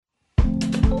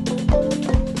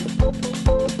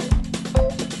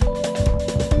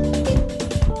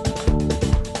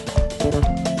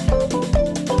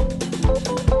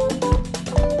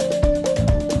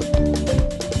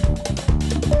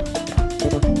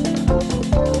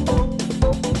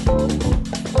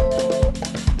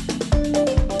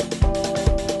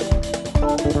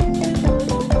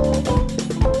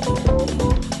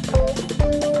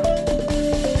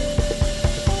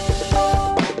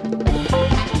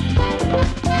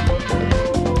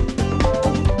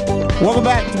Welcome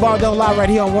back to Ball Don't Lie right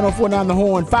here on 104.9 The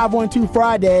Horn. 512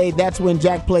 Friday, that's when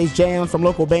Jack plays jams from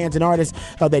local bands and artists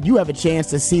that you have a chance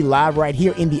to see live right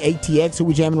here in the ATX. Who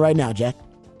we jamming right now, Jack?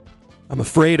 I'm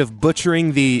afraid of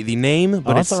butchering the name,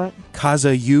 but it's right.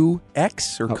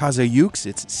 Kazayux or Kazayux.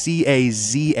 It's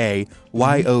Cazayoux.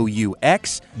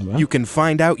 Yeah. You can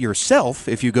find out yourself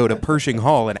if you go to Pershing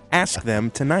Hall and ask them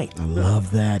tonight. I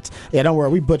love that. Yeah, don't worry.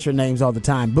 We butcher names all the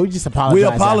time, but we just apologize. We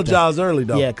apologize early,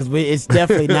 though. Yeah, because it's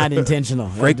definitely not intentional.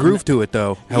 Great groove to it,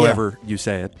 though, however you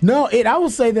say it. No, I will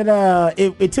say that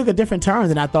it took a different turn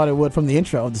than I thought it would from the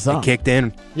intro of the song. It kicked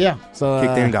in. Yeah. So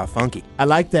Kicked in and got funky. I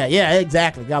like that. Yeah,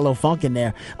 exactly. Got a little funk in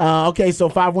there. Okay, so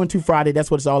 512 Friday,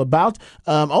 that's what it's all about.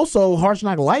 Also, Hard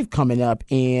Knock Life coming up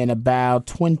in about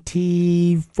 5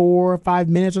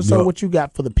 minutes or so. Yep. What you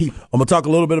got for the people? I'm going to talk a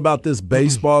little bit about this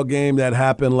baseball game that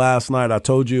happened last night. I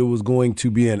told you it was going to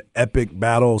be an epic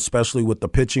battle, especially with the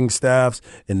pitching staffs,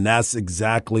 and that's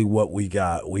exactly what we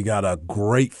got. We got a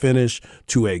great finish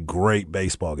to a great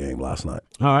baseball game last night.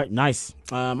 All right, nice.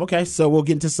 Okay, so we'll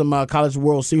get into some College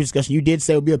World Series discussion. You did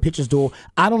say it would be a pitcher's duel.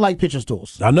 I don't like pitcher's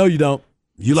duels. I know you don't.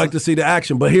 You like to see the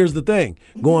action, but here's the thing.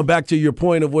 Going back to your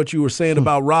point of what you were saying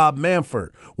about Rob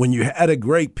Manfred, when you had a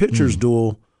great pitcher's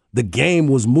duel, the game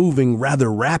was moving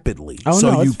rather rapidly.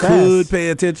 So you could pay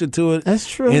attention to it. That's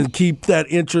true. And keep that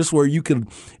interest where you could.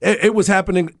 It was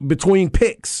happening between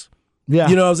picks. Yeah.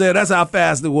 You know what I'm saying? That's how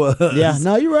fast it was. Yeah,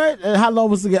 no, you're right.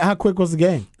 How quick was the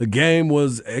game? The game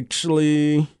was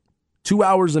actually 2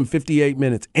 hours and 58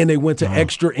 minutes, and they went to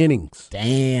extra innings.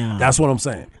 Damn. That's what I'm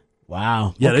saying.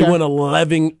 Wow. Yeah, okay. they went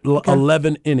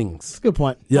 11 innings. That's a good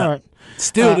point. Yeah. All right.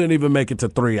 Still didn't even make it to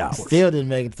 3 hours. Still didn't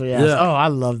make it 3 hours. Yeah. Oh, I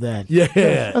love that.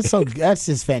 Yeah. That's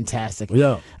just fantastic.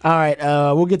 Yeah. All right.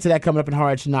 We'll get to that coming up in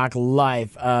Hard Knock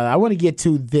Life. I want to get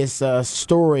to this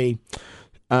story.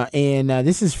 And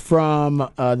this is from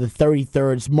the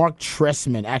 33rd. It's Mark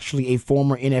Trestman, actually a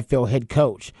former NFL head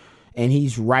coach. And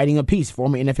he's writing a piece,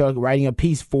 former NFL writing a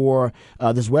piece for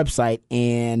this website.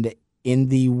 And in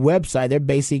the website, they're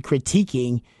basically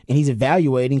critiquing and he's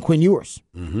evaluating Quinn Ewers.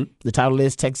 Mm-hmm. The title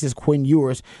is Texas Quinn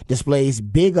Ewers displays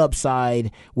big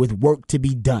upside with work to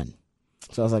be done.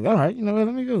 So I was like, all right, let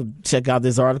me go check out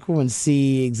this article and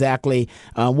see exactly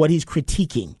what he's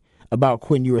critiquing about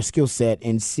Quinn Ewers' skill set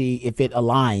and see if it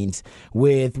aligns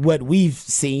with what we've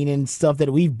seen and stuff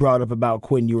that we've brought up about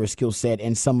Quinn Ewers' skill set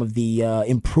and some of the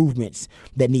improvements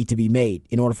that need to be made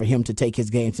in order for him to take his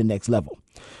game to the next level.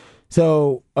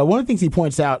 So one of the things he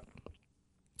points out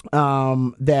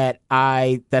that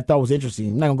I thought was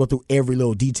interesting, I'm not going to go through every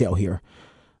little detail here.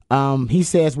 He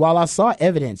says, while I saw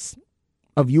evidence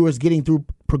of Ewers getting through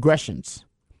progressions,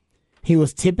 he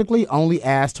was typically only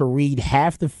asked to read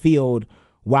half the field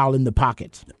while in the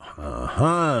pocket.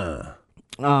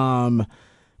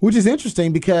 Which is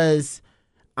interesting because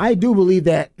I do believe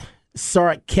that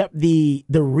Sark kept the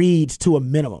reads to a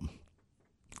minimum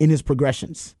in his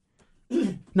progressions.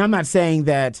 Now, I'm not saying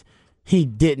that he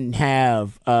didn't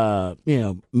have,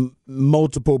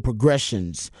 multiple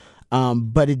progressions,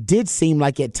 but it did seem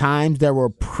like at times there were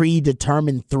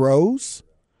predetermined throws.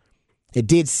 It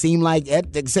did seem like,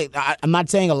 I'm not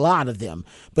saying a lot of them,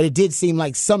 but it did seem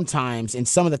like sometimes in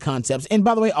some of the concepts, and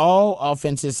by the way, all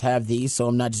offenses have these, so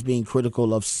I'm not just being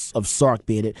critical of Sark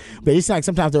being it, but it's like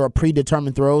sometimes there are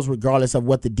predetermined throws regardless of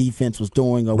what the defense was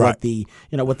doing or what the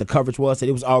coverage was, that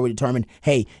it was already determined,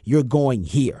 hey, you're going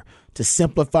here. To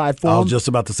simplify form. I was just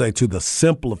about to say to the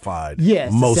simplified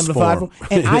form.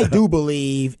 And I do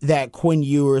believe that Quinn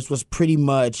Ewers was pretty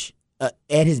much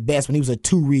at his best when he was a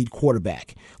two-read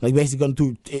quarterback. Like basically going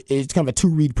through, it's kind of a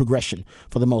two-read progression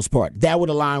for the most part. That would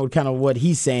align with kind of what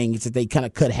he's saying is that they kind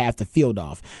of cut half the field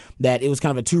off. That it was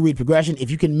kind of a two-read progression. If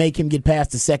you can make him get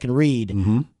past the second read,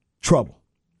 trouble.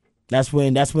 That's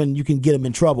when you can get him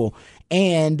in trouble.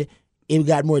 And it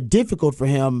got more difficult for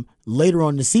him later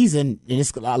on in the season, and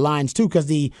this aligns too, because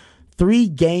the 3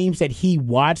 games that he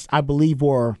watched, I believe,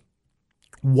 were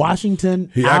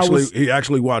Washington. He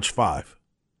actually watched 5.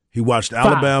 He watched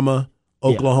Alabama,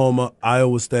 Oklahoma,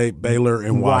 Iowa State, Baylor,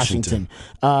 and Washington.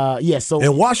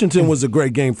 So Washington was a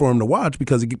great game for him to watch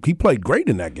because he played great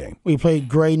in that game. We played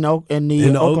great in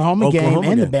the Oklahoma game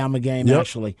and the Bama game,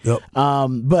 actually. Yep.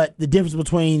 But the difference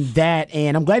between that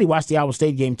and I'm glad he watched the Iowa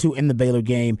State game too and the Baylor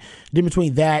game. The difference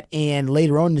between that and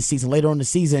later on in the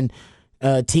season,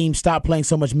 teams stopped playing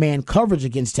so much man coverage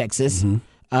against Texas.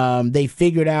 They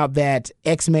figured out that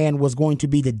X-Man was going to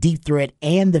be the deep threat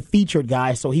and the featured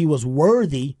guy, so he was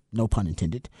worthy, no pun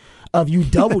intended, of you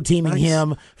double teaming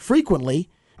him frequently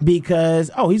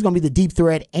because, he's going to be the deep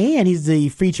threat and he's the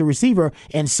featured receiver,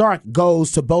 and Sark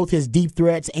goes to both his deep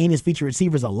threats and his featured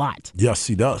receivers a lot. Yes,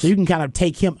 he does. So you can kind of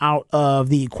take him out of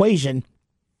the equation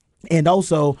and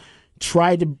also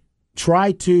try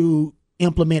to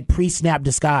implement pre-snap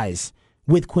disguise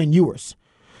with Quinn Ewers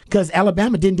because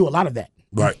Alabama didn't do a lot of that.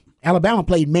 Right. Alabama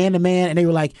played man-to-man, and they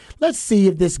were like, let's see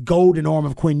if this golden arm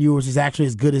of Quinn Ewers is actually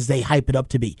as good as they hype it up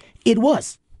to be. It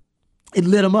was. It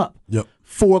lit him up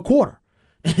for a quarter.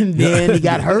 And then he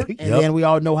got hurt, and then we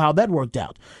all know how that worked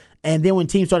out. And then when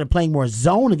teams started playing more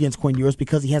zone against Quinn Ewers,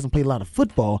 because he hasn't played a lot of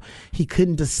football, he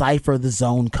couldn't decipher the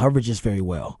zone coverages very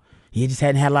well. He just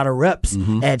hadn't had a lot of reps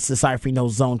at deciphering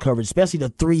those zone coverage, especially the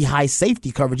 3 high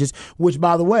safety coverages, which,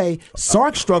 by the way,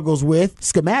 Sark struggles with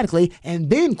schematically, and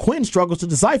then Quinn struggles to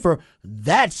decipher.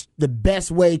 That's the best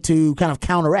way to kind of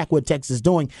counteract what Texas is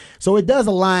doing. So it does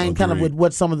align kind of with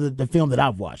what some of the film that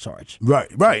I've watched, Sarge. Right.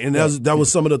 And that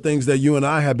was some of the things that you and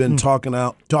I have been talking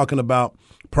about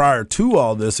prior to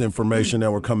all this information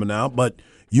that were coming out. But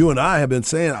you and I have been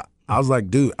saying – I was like,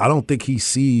 dude, I don't think he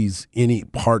sees any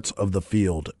parts of the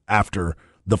field after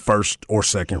the first or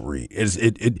second read.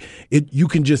 You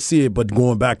can just see it, but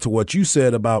going back to what you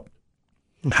said about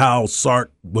how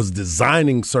Sark was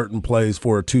designing certain plays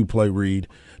for a 2-play read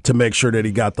to make sure that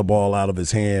he got the ball out of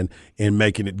his hand and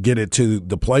get it to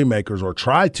the playmakers or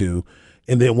try to.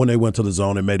 And then when they went to the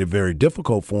zone, it made it very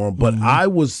difficult for him. But I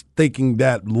was thinking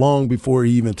that long before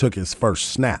he even took his first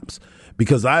snaps.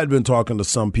 Because I had been talking to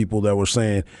some people that were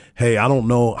saying, hey, I don't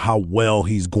know how well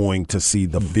he's going to see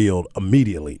the field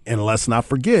immediately. And let's not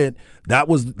forget,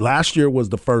 last year was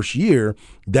the first year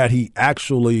that he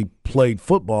actually played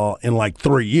football in like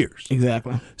 3 years.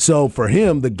 Exactly. So for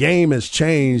him, the game has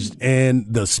changed and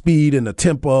the speed and the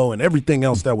tempo and everything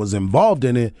else that was involved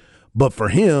in it. But for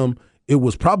him, it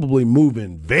was probably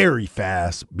moving very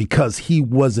fast because he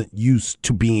wasn't used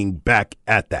to being back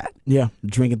at that. Yeah,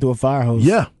 drinking through a fire hose.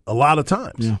 Yeah, a lot of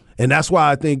times. Yeah. And that's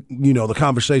why I think, the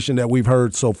conversation that we've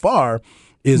heard so far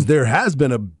is there has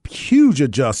been a huge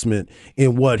adjustment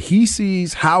in what he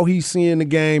sees, how he's seeing the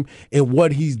game, and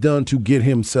what he's done to get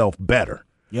himself better.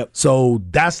 Yep. So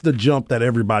that's the jump that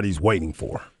everybody's waiting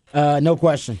for. No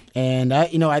question. And, I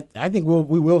think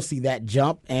we will see that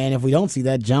jump. And if we don't see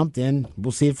that jump, then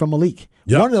we'll see it from Malik.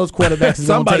 Yep. One of those quarterbacks is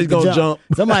going to take the jump.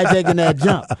 Somebody's taking that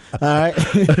jump. All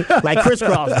right. Like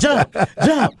crisscross. Jump.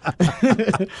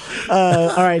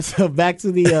 All right. So back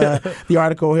to the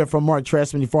article here from Mark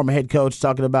Trestman, the former head coach,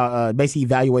 talking about basically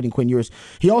evaluating Quinn Ewers.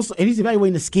 He's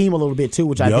evaluating the scheme a little bit too,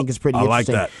 which I think is pretty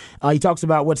interesting. I like that. He talks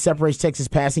about what separates Texas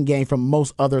passing game from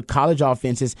most other college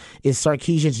offenses is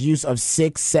Sarkisian's use of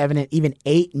 6, 7, and even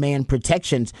 8-man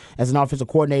protections. As an offensive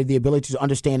coordinator, the ability to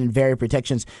understand and vary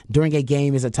protections during a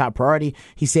game is a top priority.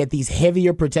 He said these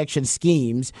heavier protection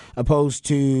schemes, opposed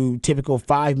to typical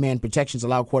 5-man protections,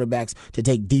 allow quarterbacks to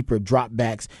take deeper drop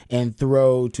backs and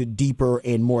throw to deeper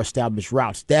and more established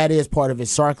routes. That is part of it.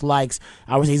 Sark likes,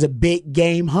 I would say, he's a big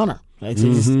game hunter. Right? So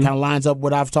this kind of lines up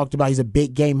what I've talked about. He's a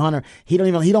big game hunter. He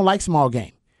don't like small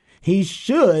game. He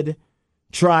should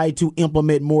try to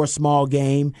implement more small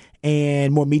game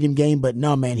and more medium game, but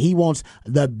no, man, he wants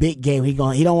the big game. He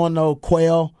don't want no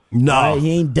quail. No. Right?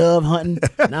 He ain't dove hunting.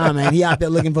 Nah, man, he out there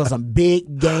looking for some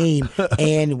big game,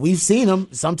 and we've seen him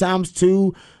sometimes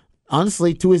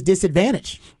honestly, to his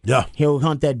disadvantage. Yeah. He'll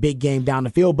hunt that big game down the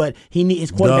field, but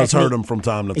his quarterbacks does hurt him from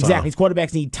time to time. Exactly. His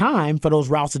quarterbacks need time for those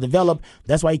routes to develop.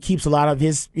 That's why he keeps a lot of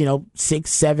his,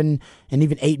 6, 7, and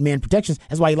even 8-man protections.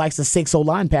 That's why he likes the 6-0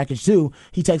 line package, too.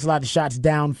 He takes a lot of shots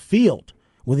downfield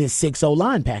with his 6-0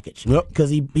 line package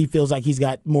because he feels like he's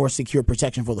got more secure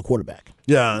protection for the quarterback.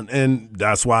 Yeah, and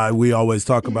that's why we always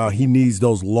talk about he needs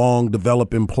those long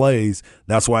developing plays.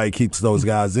 That's why he keeps those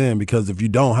guys in, because if you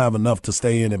don't have enough to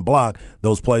stay in and block,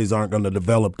 those plays aren't going to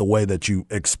develop the way that you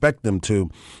expect them to.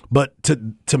 But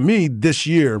to me, this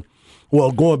year,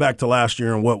 well, going back to last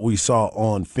year and what we saw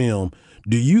on film,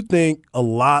 do you think a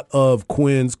lot of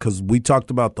Quinn's, because we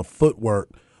talked about the footwork,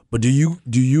 but do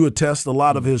you attest a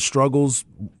lot of his struggles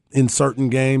in certain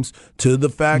games to the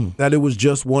fact that it was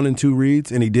just 1 and 2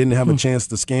 reads and he didn't have a chance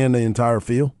to scan the entire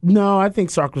field? No, I think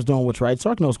Sark was doing what's right.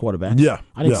 Sark knows quarterbacks. Yeah.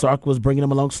 I think Sark was bringing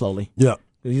him along slowly. Yeah.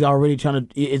 He's already trying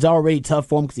to. It's already tough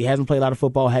for him because he hasn't played a lot of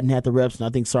football, hadn't had the reps, and I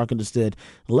think Sark understood.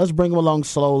 Let's bring him along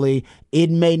slowly. It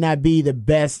may not be the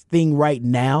best thing right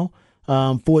now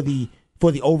for the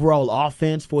overall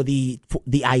offense, for the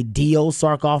ideal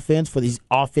Sark offense, for the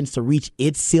offense to reach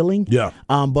its ceiling. Yeah.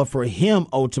 But for him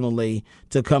ultimately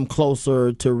to come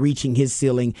closer to reaching his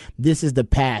ceiling, this is the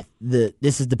path.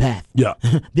 This is the path. Yeah.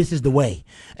 This is the way,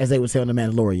 as they would say on The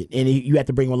Mandalorian. And you have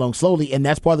to bring him along slowly, and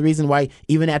that's part of the reason why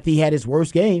even after he had his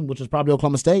worst game, which was probably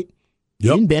Oklahoma State, he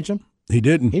didn't bench him. He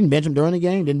didn't. He didn't bench him during the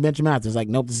game, didn't bench him after. It's like,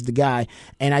 nope, this is the guy.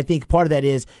 And I think part of that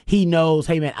is he knows,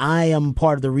 hey, man, I am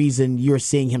part of the reason you're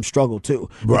seeing him struggle, too.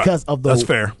 Right. Because of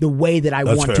the way that I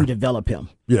want to develop him.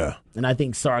 Yeah. And I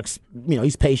think Sark's,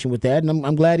 he's patient with that, and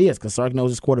I'm glad he is because Sark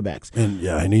knows his quarterbacks.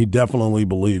 And he definitely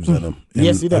believes in him. And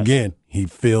yes, he does. Again, he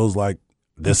feels like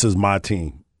this is my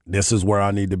team. This is where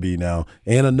I need to be now.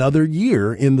 And another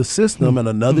year in the system and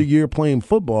another year playing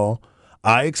football,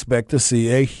 I expect to see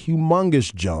a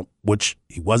humongous jump, which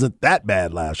he wasn't that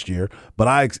bad last year, but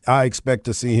I expect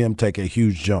to see him take a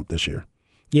huge jump this year.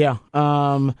 Yeah.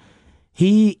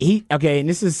 He okay, and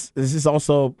this is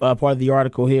also part of the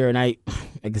article here, and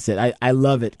like I said, I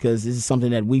love it because this is something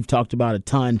that we've talked about a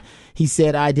ton. He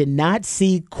said, I did not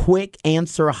see quick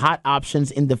answer hot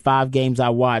options in the 5 games I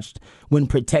watched when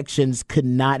protections could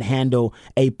not handle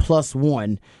a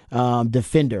 +1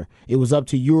 defender. It was up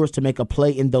to Ewers to make a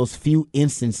play in those few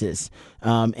instances.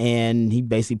 And he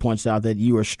basically points out that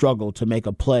Ewers struggled to make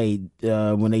a play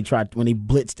when he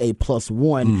blitzed a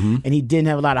 +1, and he didn't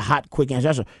have a lot of hot, quick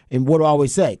answers. And what do I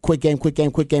always say? Quick game, quick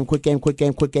game, quick game, quick game, quick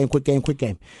game, quick game, quick game, quick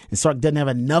game. And Sark doesn't have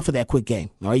enough of that quick game.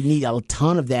 All right, you need a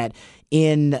ton of that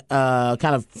in kind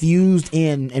of fused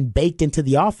in and baked into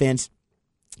the offense.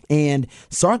 And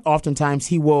Sark oftentimes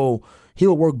he will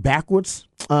work backwards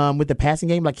with the passing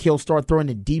game. Like he'll start throwing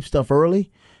the deep stuff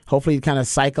early. Hopefully kind of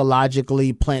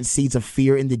psychologically plant seeds of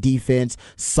fear in the defense,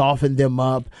 soften them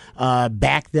up,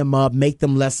 back them up, make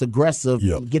them less aggressive,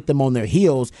 get them on their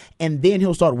heels. And then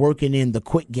he'll start working in the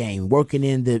quick game, working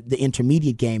in the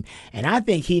intermediate game. And I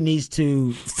think he needs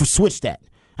to switch that.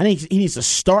 I think he needs to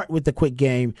start with the quick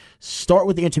game, start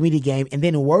with the intermediate game, and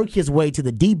then work his way to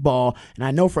the deep ball. And I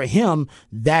know for him,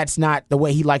 that's not the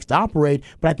way he likes to operate,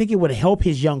 but I think it would help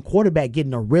his young quarterback get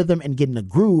in a rhythm and get in a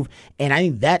groove. And I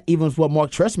think that even is what Mark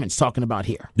Trestman's talking about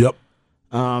here. Yep.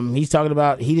 He's talking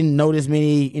about he didn't notice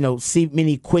see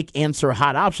many quick answer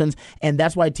hot options, and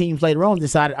that's why teams later on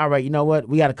decided, all right, you know what,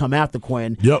 we got to come after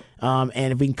Quinn. Yep.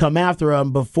 And if we can come after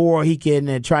him before he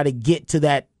can try to get to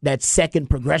that second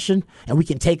progression, and we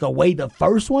can take away the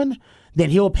first one, then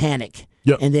he'll panic.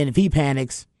 Yep. And then if he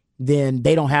panics, then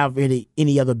they don't have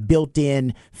any other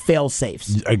built-in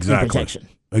fail-safes in protection.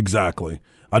 Exactly.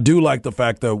 I do like the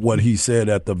fact that what he said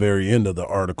at the very end of the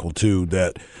article too,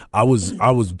 that I was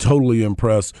totally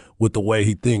impressed with the way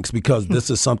he thinks, because this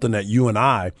is something that you and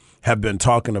I have been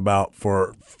talking about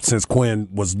since Quinn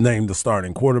was named the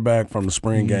starting quarterback from the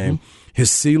spring game.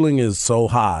 His ceiling is so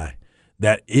high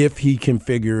that if he can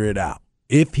figure it out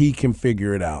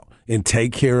and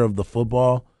take care of the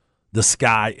football, the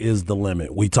sky is the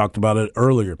limit. We talked about it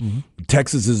earlier.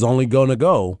 Texas is only going to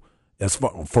go as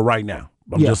far for right now.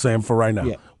 I'm just saying for right now.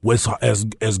 Yeah.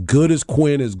 As good as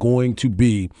Quinn is going to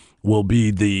be, will be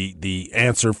the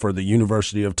answer for the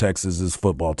University of Texas's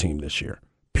football team this year.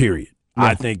 Period. Yeah.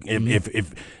 I think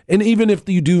if and even if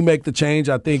you do make the change,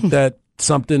 I think that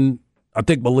I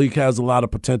think Malik has a lot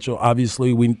of potential.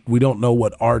 Obviously, we don't know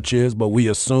what Arch is, but we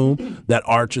assume that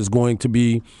Arch is going to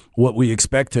be what we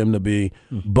expect him to be.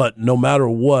 But no matter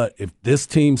what, if this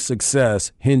team's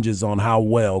success hinges on how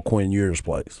well Quinn Ewers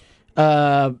plays.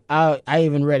 I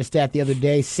even read a stat the other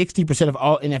day. 60% of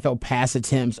all NFL pass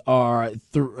attempts are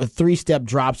three-step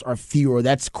drops or fewer.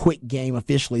 That's quick game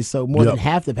officially. So more than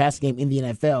half the passing game in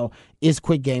the NFL is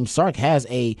quick game. Sark has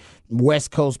a West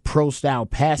Coast pro-style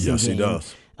passing game. Yes, he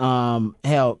does.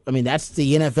 That's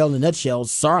the NFL in a nutshell.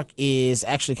 Sark is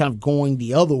actually kind of going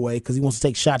the other way because he wants to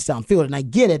take shots downfield, and I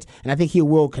get it, and I think he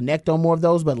will connect on more of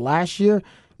those. But last year,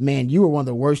 man, you were one of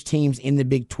the worst teams in the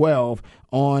Big 12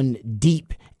 on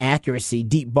deep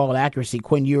ball accuracy.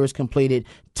 Quinn Ewers completed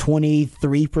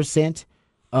 23%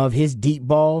 of his deep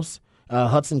balls.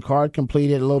 Hudson Card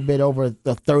completed a little bit over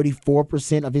the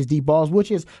 34% of his deep balls,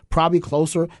 which is probably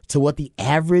closer to what the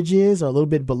average is, or a little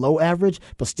bit below average.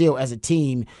 But still, as a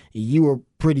team, you were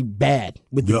pretty bad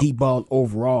with the deep ball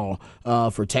overall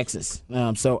for Texas.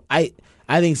 So I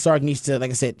think Sark needs to,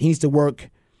 like I said, he needs to work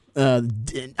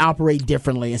operate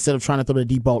differently instead of trying to throw the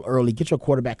deep ball early. Get your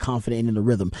quarterback confident in the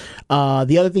rhythm.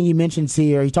 The other thing he mentions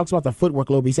here, he talks about the footwork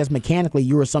a little bit. He says mechanically,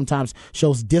 Ewers sometimes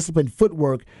shows disciplined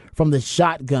footwork from the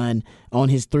shotgun on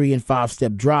his 3 and 5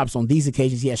 step drops. On these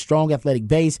occasions, he has strong athletic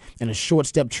base and a short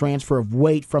step transfer of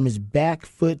weight from his back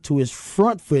foot to his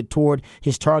front foot toward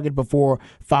his target before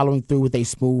following through with a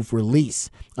smooth release.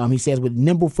 He says with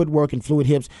nimble footwork and fluid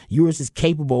hips, Ewers is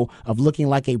capable of looking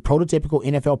like a prototypical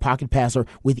NFL pocket passer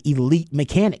with elite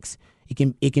mechanics. It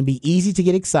can be easy to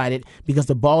get excited because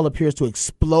the ball appears to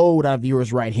explode out of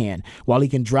Ewers' right hand. While he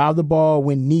can drive the ball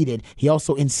when needed, he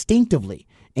also instinctively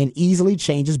and easily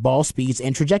changes ball speeds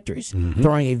and trajectories,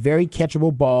 throwing a very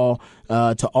catchable ball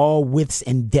to all widths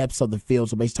and depths of the field.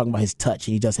 So basically talking about his touch,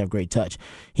 and he does have great touch.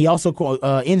 He also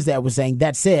ends that with saying,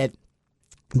 that said,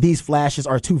 these flashes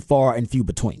are too far and few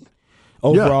between.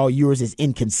 Overall, Ewers is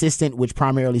inconsistent, which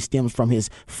primarily stems from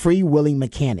his free-willing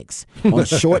mechanics. On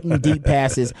short and deep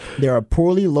passes, there are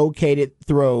poorly located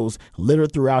throws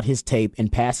littered throughout his tape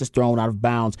and passes thrown out of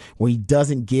bounds where he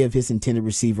doesn't give his intended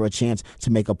receiver a chance to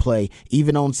make a play.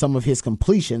 Even on some of his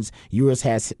completions, Ewers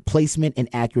has placement and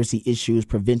accuracy issues,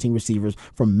 preventing receivers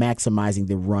from maximizing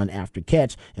the run after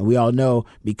catch. And we all know,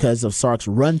 because of Sark's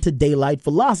run-to-daylight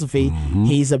philosophy,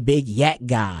 he's a big yak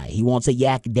guy. He wants a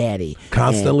yak daddy.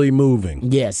 Constantly moving.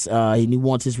 Yes, he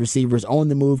wants his receivers on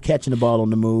the move, catching the ball on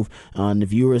the move. And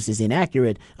if Ewers is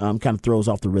inaccurate, kind of throws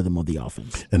off the rhythm of the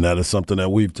offense. And that is something that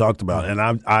we've talked about. And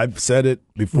I've said it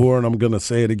before, and I'm going to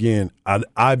say it again.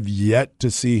 I've yet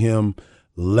to see him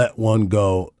let one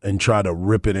go and try to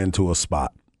rip it into a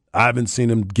spot. I haven't seen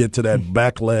him get to that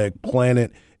back leg, plant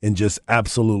it, and just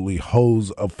absolutely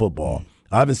hose a football.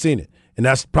 I haven't seen it. And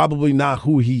that's probably not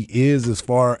who he is as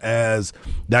far as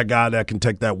that guy that can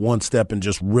take that one step and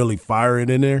just really fire it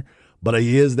in there. But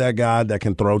he is that guy that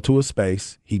can throw to a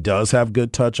space. He does have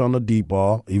good touch on the deep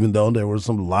ball, even though there was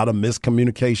a lot of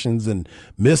miscommunications and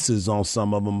misses on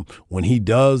some of them. When he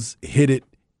does hit it,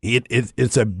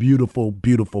 it's a beautiful,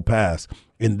 beautiful pass.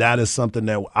 And that is something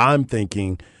that I'm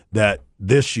thinking that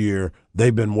this year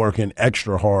they've been working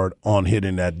extra hard on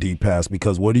hitting that deep pass,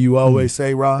 because what do you always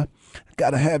say, Rod?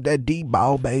 Gotta have that deep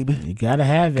ball, baby. You gotta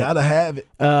have it. Gotta have it.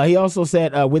 He also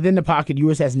said within the pocket,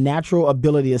 Ewers has natural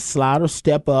ability to slide or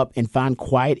step up and find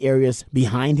quiet areas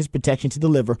behind his protection to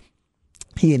deliver.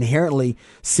 He inherently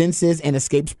senses and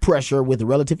escapes pressure with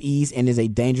relative ease and is a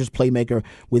dangerous playmaker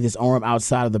with his arm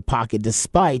outside of the pocket,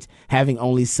 despite having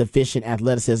only sufficient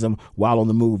athleticism while on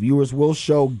the move. Ewers will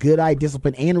show good eye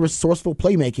discipline and resourceful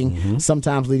playmaking,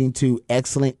 sometimes leading to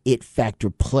excellent it factor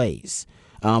plays.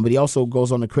 But he also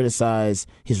goes on to criticize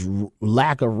his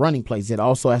lack of running plays. He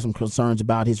also has some concerns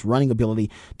about his running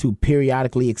ability to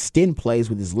periodically extend plays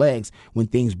with his legs when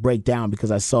things break down,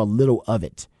 because I saw little of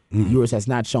it. Ewers has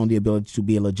not shown the ability to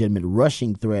be a legitimate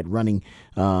rushing threat, running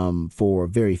for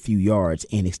very few yards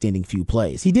and extending few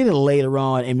plays. He did it later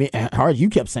on, and Hard, you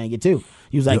kept saying it too.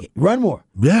 He was like, run more.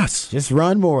 Yes. Just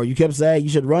run more. You kept saying you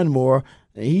should run more.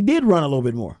 He did run a little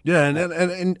bit more. Yeah,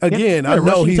 and again, I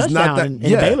know he's not that. In the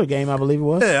Baylor game, I believe it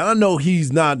was. Yeah, I know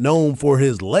he's not known for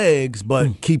his legs,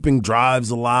 but keeping drives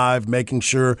alive, making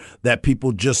sure that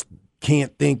people just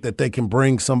can't think that they can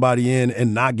bring somebody in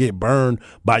and not get burned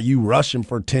by you rushing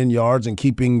for 10 yards and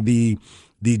keeping the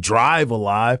drive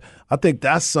alive. I think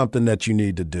that's something that you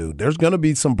need to do. There's going to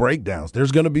be some breakdowns.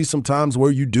 There's going to be some times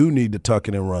where you do need to tuck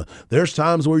it and run. There's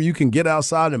times where you can get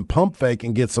outside and pump fake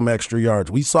and get some extra yards.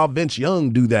 We saw Vince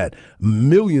Young do that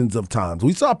millions of times.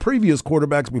 We saw previous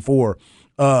quarterbacks before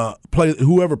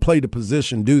whoever played the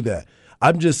position do that.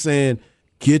 I'm just saying,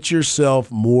 get yourself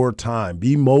more time.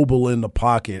 Be mobile in the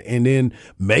pocket, and then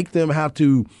make them have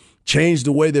to change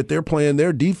the way that they're playing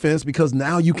their defense, because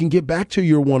now you can get back to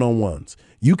your one-on-ones.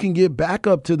 You can get back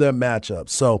up to that matchup.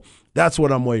 So that's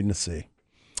what I'm waiting to see.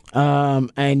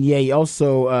 And yeah, he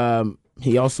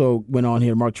also went on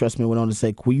here. Mark Trestman went on to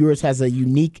say, Ewers has a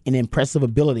unique and impressive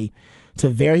ability to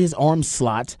vary his arm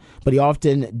slot, but he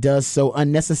often does so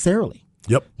unnecessarily.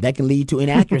 Yep. That can lead to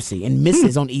inaccuracy and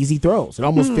misses on easy throws. It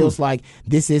almost feels like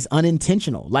this is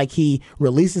unintentional, like he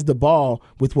releases the ball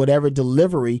with whatever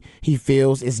delivery he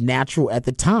feels is natural at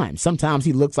the time. Sometimes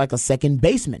he looks like a second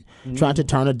baseman trying to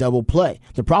turn a double play.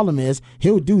 The problem is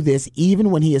he'll do this even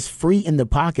when he is free in the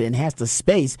pocket and has the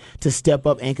space to step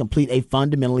up and complete a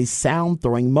fundamentally sound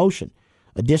throwing motion.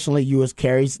 Additionally, Ewers'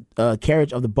 carriage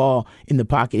of the ball in the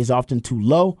pocket is often too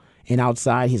low and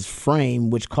outside his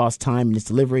frame, which costs time in his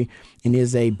delivery and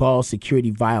is a ball security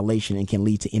violation and can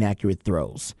lead to inaccurate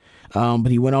throws. But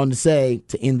he went on to say,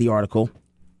 to end the article,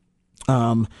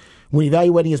 when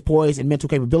evaluating his poise and mental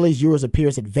capabilities, Ewers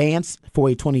appears advanced for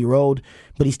a 20-year-old,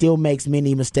 but he still makes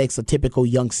many mistakes a typical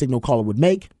young signal caller would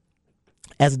make.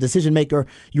 As a decision maker,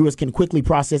 Ewers can quickly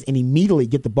process and immediately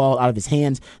get the ball out of his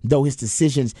hands, though his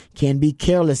decisions can be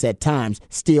careless at times.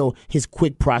 Still, his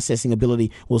quick processing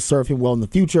ability will serve him well in the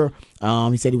future.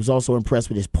 He said he was also impressed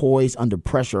with his poise under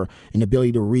pressure and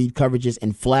ability to read coverages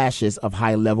and flashes of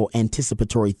high-level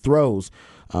anticipatory throws.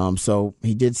 So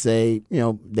he did say,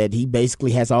 that he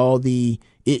basically has all the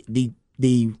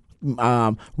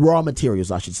raw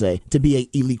materials, I should say, to be an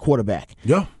elite quarterback.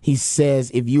 Yeah. He says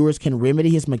if Ewers can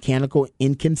remedy his mechanical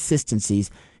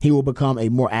inconsistencies, he will become a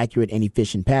more accurate and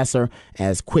efficient passer.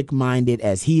 As quick-minded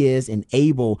as he is and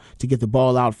able to get the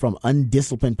ball out from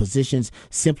undisciplined positions,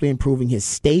 simply improving his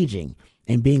staging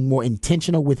and being more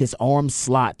intentional with his arm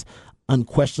slot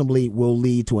unquestionably will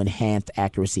lead to enhanced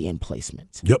accuracy and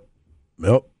placement. Yep.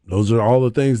 Those are all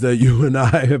the things that you and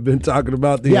I have been talking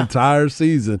about the entire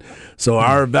season. So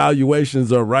our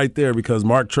evaluations are right there because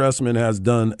Mark Trestman has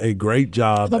done a great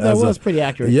job. I thought that was pretty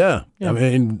accurate. Yeah. I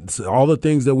mean, all the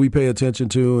things that we pay attention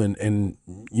to and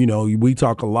we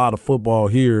talk a lot of football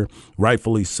here,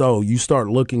 rightfully so. You start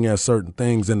looking at certain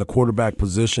things, and the quarterback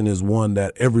position is one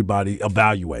that everybody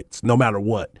evaluates, no matter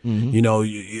what. Mm-hmm.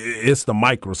 It's the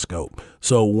microscope.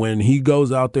 So when he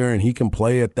goes out there and he can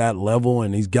play at that level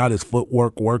and he's got his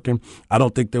footwork working, I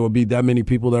don't think there will be that many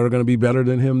people that are going to be better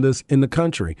than him in the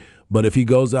country. But if he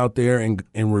goes out there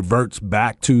and reverts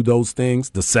back to those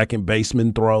things, the second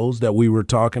baseman throws that we were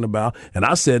talking about, and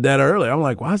I said that earlier. I'm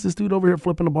like, why is this dude over here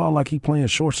flipping the ball like he's playing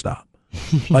shortstop?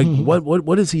 Like,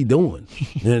 what is he doing?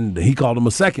 And he called him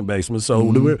a second baseman, so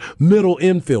we're middle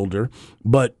infielder.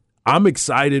 But I'm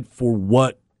excited for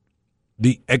what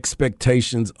the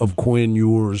expectations of Quinn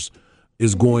Ewers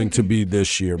is going to be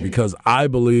this year, because I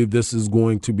believe this is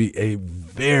going to be a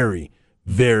very,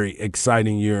 very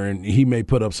exciting year, and he may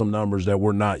put up some numbers that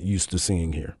we're not used to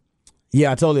seeing here.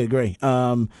 Yeah, I totally agree.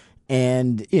 And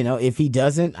if he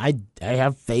doesn't, I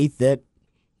have faith that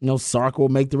Sark will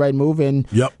make the right move, and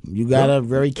you got a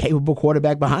very capable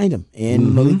quarterback behind him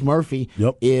in Malik Murphy.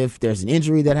 If there's an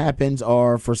injury that happens,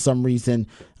 or for some reason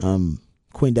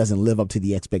Quinn doesn't live up to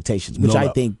the expectations, which I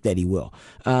think that he will.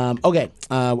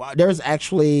 There's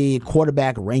actually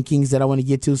quarterback rankings that I want to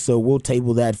get to, so we'll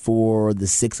table that for the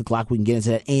 6 o'clock. We can get into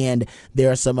that. And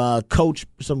there are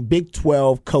some Big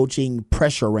 12 coaching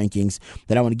pressure rankings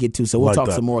that I want to get to, so we'll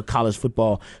talk some more college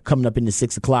football coming up in the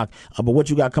 6 o'clock. But what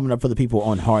you got coming up for the people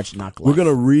on Hard Knock Life? We're going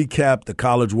to recap the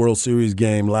College World Series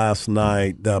game last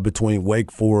night between Wake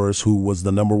Forest, who was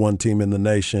the number one team in the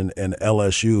nation, and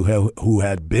LSU, who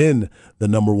had been the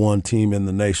number one team in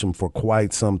the nation for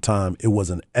quite some time. It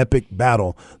was an epic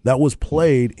battle that was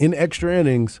played in extra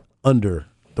innings under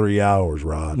 3 hours,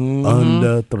 Rod.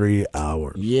 Under 3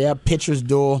 hours. Yeah, pitcher's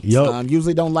duel.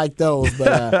 Usually don't like those,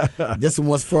 but this one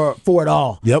was for it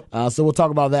all. So we'll talk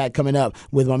about that coming up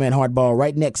with my man Hardball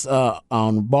right next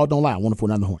on Ball Don't Lie,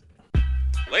 104.9 The Horn.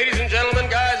 Ladies and gentlemen,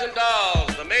 guys and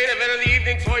dolls, the main event of the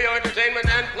evening for your entertainment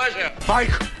and pleasure.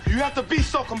 Mike, you have to be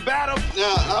so combative.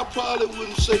 Now, I probably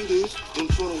wouldn't say this in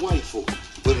front of white folk,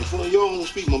 but in front of y'all, I'm gonna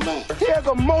speak my mind. He has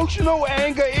emotional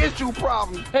anger issue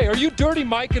problem. Hey, are you Dirty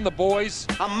Mike and the boys?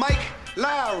 I'm Mike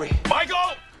Lowry.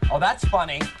 Michael! Oh, that's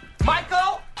funny.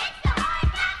 Michael!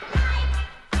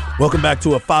 Welcome back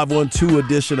to a 512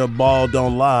 edition of Ball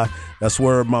Don't Lie. That's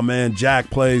where my man Jack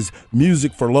plays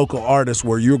music for local artists,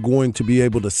 where you're going to be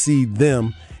able to see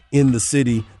them in the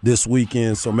city this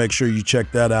weekend. So make sure you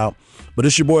check that out. But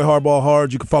it's your boy Hardball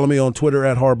Hard. You can follow me on Twitter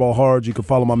at Hardball Hard. You can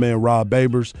follow my man Rob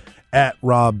Babers at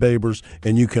Rob Babers.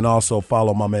 And you can also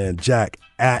follow my man Jack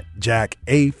at Jack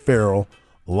A. Farrell,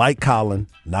 like Colin,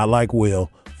 not like Will,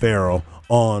 Farrell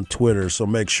on Twitter. So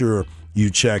make sure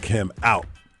you check him out.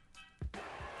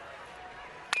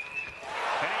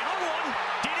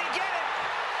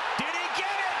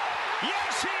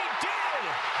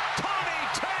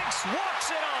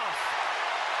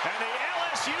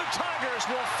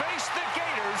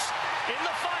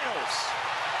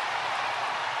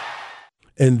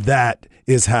 And that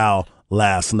is how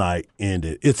last night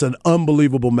ended. It's an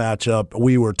unbelievable matchup.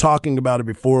 We were talking about it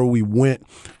before we went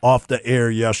off the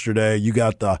air yesterday. You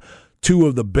got the two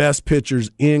of the best pitchers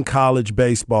in college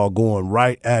baseball going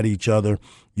right at each other.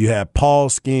 You had Paul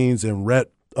Skeens and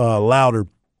Rhett Lauder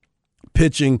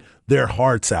pitching their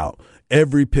hearts out.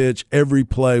 Every pitch, every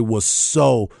play was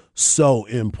so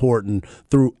important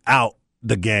throughout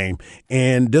the game.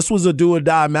 And this was a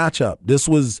do-or-die matchup. This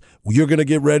was, you're going to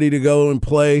get ready to go and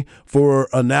play for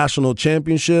a national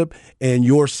championship, and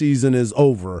your season is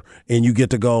over, and you get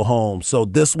to go home. So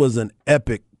this was an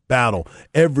epic battle.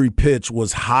 Every pitch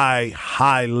was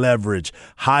high leverage,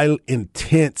 high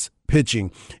intense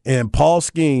pitching. And Paul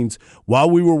Skeens, while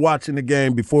we were watching the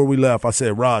game before we left, I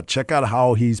said, Rod, check out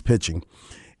how he's pitching.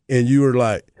 and you were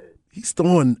like, he's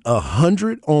throwing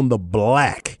 100 on the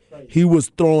black. He was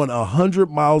throwing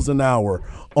 100 miles an hour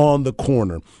on the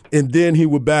corner. And then he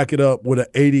would back it up with an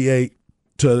 88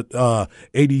 to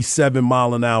 87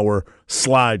 mile an hour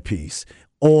slide piece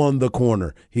on the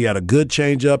corner. He had a good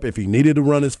changeup. If he needed to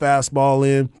run his fastball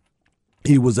in,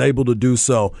 he was able to do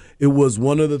so. It was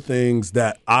one of the things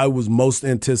that I was most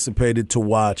anticipated to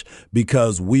watch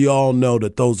because we all know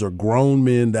that those are grown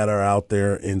men that are out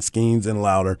there in Skeens and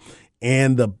Louder.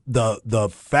 And the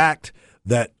fact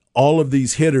that all of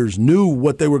these hitters knew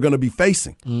what they were going to be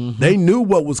facing. Mm-hmm. They knew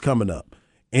what was coming up.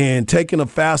 And taking a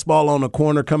fastball on the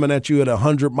corner coming at you at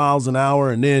 100 miles an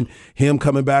hour and then him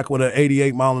coming back with an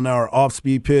 88 mile an hour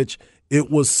off-speed pitch, it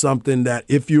was something that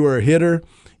if you were a hitter,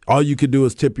 all you could do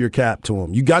is tip your cap to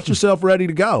him. You got yourself ready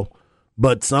to go,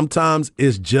 but sometimes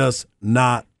it's just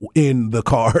not in the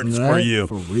cards for you.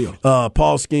 For real.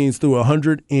 Paul Skeens threw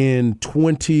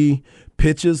 120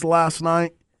 pitches last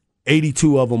night.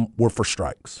 82 of them were for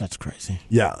strikes. That's crazy.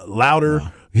 Yeah.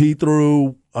 Louder, he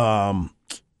threw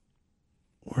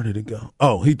where did it go?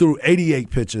 Oh, he threw 88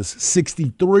 pitches.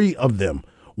 63 of them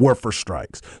were for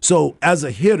strikes. So as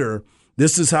a hitter,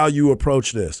 this is how you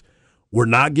approach this. We're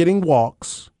not getting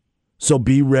walks, so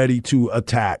be ready to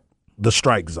attack the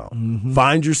strike zone. Mm-hmm.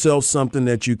 Find yourself something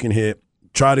that you can hit.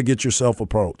 Try to get yourself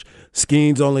approach.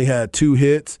 Skeens only had 2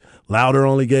 hits. Louder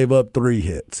only gave up 3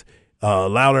 hits.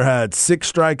 Louder had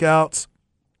 6 strikeouts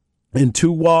and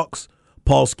 2 walks.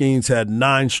 Paul Skeens had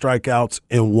 9 strikeouts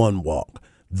and 1 walk.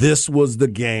 This was the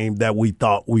game that we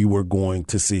thought we were going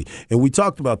to see. And we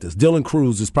talked about this. Dylan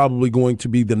Cruz is probably going to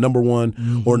be the number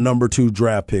 1 or number 2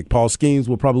 draft pick. Paul Skeens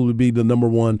will probably be the number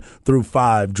 1 through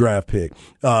 5 draft pick.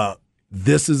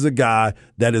 This is a guy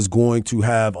that is going to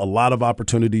have a lot of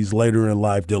opportunities later in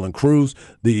life. Dylan Cruz,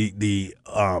 the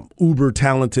uber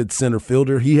talented center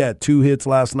fielder, he had 2 hits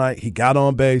last night. He got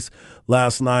on base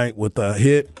last night with a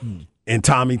hit. And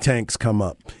Tommy Tanks come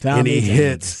up, and he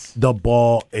hits the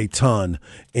ball a ton.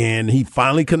 And he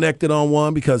finally connected on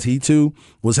one because he, too,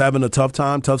 was having a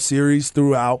tough series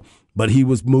throughout. But he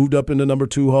was moved up in the number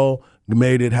 2 hole,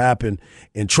 made it happen.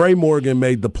 And Trey Morgan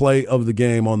made the play of the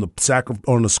game on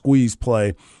the squeeze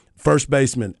play, first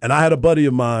baseman. And I had a buddy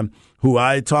of mine who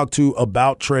I talked to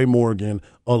about Trey Morgan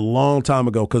a long time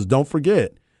ago because don't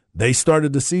forget, they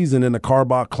started the season in the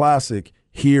Carbach Classic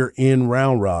here in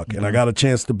Round Rock. And I got a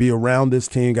chance to be around this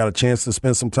team, got a chance to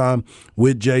spend some time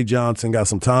with Jay Johnson, got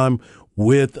some time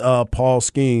with Paul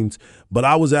Skeens. But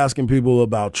I was asking people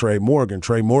about Trey Morgan.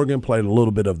 Trey Morgan played a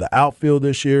little bit of the outfield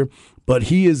this year, but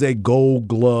he is a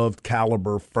Gold-gloved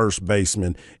caliber first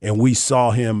baseman, and we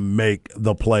saw him make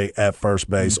the play at first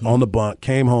base on the bunt,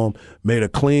 came home, made a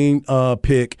clean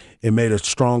pick, and made a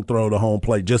strong throw to home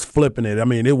plate, just flipping it. I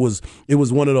mean, it was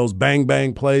one of those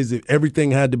bang-bang plays.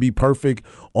 Everything had to be perfect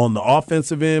on the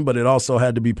offensive end, but it also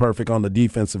had to be perfect on the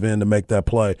defensive end to make that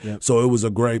play. Yep. So it was a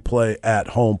great play at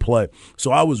home plate.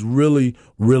 So I was really,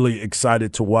 really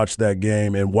excited to watch that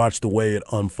game and watch the way it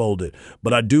unfolded.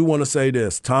 But I do want to say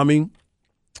this. Tommy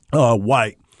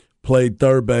White played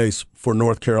third base for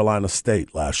North Carolina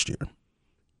State last year.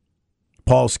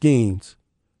 Paul Skeens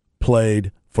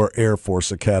played for Air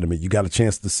Force Academy. You got a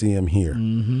chance to see him here.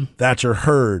 Mm-hmm. Thatcher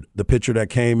Hurd, the pitcher that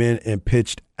came in and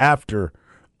pitched after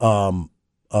Paul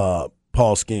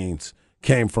Skeens,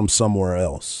 came from somewhere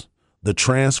else. The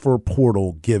transfer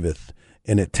portal giveth,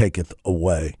 and it taketh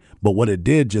away. But what it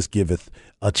did just giveth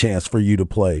a chance for you to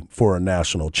play for a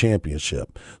national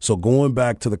championship. So going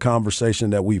back to the conversation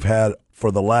that we've had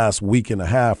for the last week and a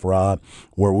half, Rod,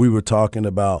 where we were talking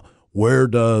about where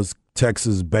does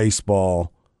Texas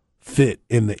baseball fit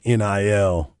in the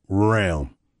NIL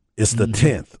realm? It's the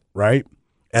 10th, right?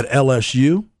 At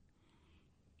LSU,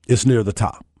 it's near the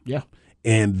top. Yeah.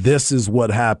 And this is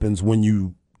what happens when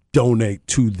you donate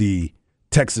to the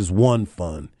Texas One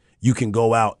Fund. You can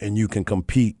go out and you can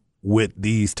compete with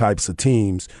these types of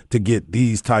teams to get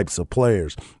these types of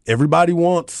players. Everybody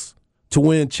wants to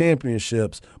win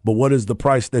championships, but what is the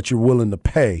price that you're willing to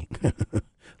pay?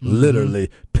 Literally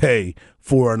pay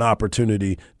for an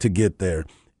opportunity to get there.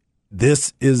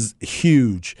 This is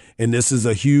huge, and this is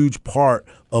a huge part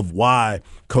of why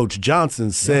Coach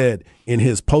Johnson said in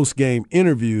his post-game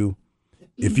interview,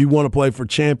 if you want to play for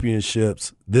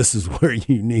championships, this is where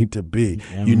you need to be.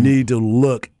 Yeah, you need to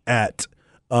look at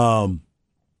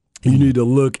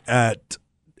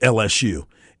LSU.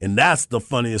 And that's the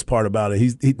funniest part about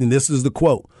it. And this is the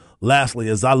quote. Lastly,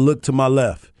 as I look to my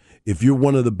left, if you're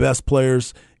one of the best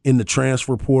players in the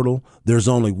transfer portal, there's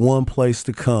only one place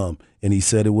to come. And he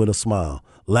said it with a smile.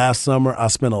 Last summer, I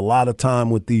spent a lot of time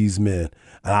with these men,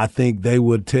 and I think they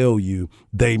would tell you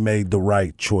they made the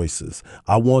right choices.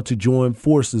 I want to join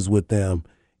forces with them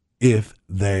if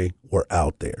they were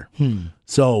out there.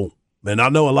 So, and I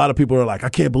know a lot of people are like, I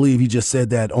can't believe he just said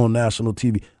that on national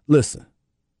TV. Listen,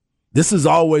 this is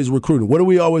always recruiting. What do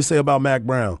we always say about Mack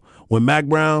Brown? When Mack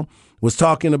Brown was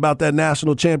talking about that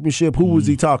national championship, who was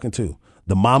he talking to?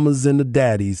 The mamas and the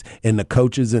daddies and the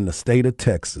coaches in the state of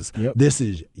Texas. Yep. This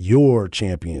is your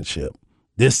championship.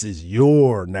 This is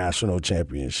your national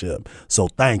championship. So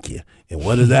thank you. And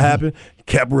what did that happen?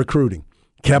 Kept recruiting.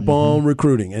 Kept on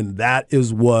recruiting. And that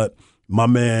is what my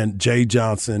man Jay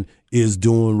Johnson is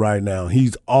doing right now.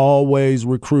 He's always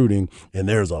recruiting, and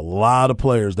there's a lot of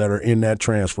players that are in that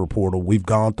transfer portal. We've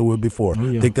gone through it before.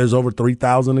 I think there's over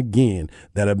 3,000 again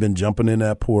that have been jumping in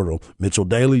that portal. Mitchell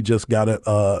Daly just got it.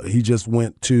 He just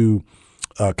went to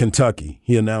Kentucky.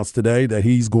 He announced today that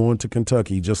he's going to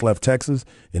Kentucky. He just left Texas,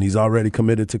 and he's already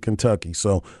committed to Kentucky.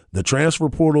 So the transfer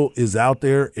portal is out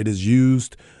there. It is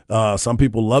used. Some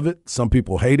people love it. Some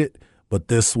people hate it. But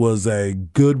this was a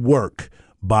good work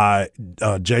by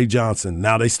Jay Johnson.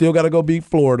 Now, they still got to go beat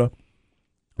Florida.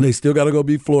 By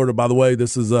the way,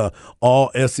 this is a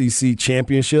all-SEC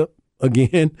championship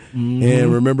again.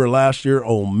 And remember last year,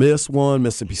 Ole Miss won.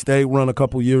 Mississippi State won a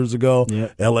couple years ago.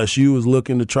 Yep. LSU is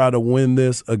looking to try to win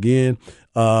this again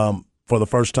for the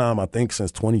first time, I think,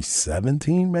 since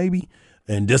 2017 maybe.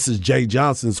 And this is Jay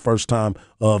Johnson's first time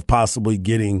of possibly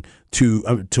getting to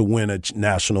win a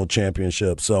national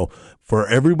championship. So for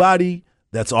everybody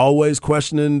that's always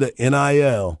questioning the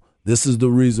NIL, this is the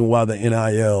reason why the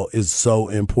NIL is so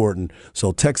important.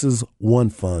 So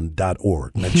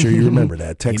TexasOneFund.org. Make sure you remember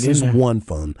that.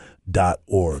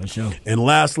 TexasOneFund.org. Sure. And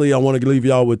lastly, I want to leave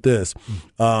y'all with this.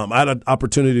 I had an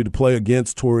opportunity to play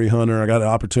against Torrey Hunter. I got an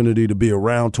opportunity to be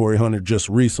around Torrey Hunter just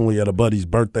recently at a buddy's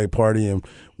birthday party, and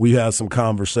we had some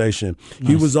conversation. Nice.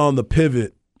 He was on the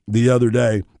pivot the other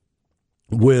day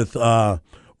with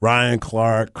Ryan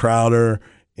Clark, Crowder,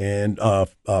 and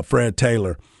Fred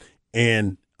Taylor.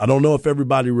 And I don't know if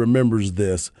everybody remembers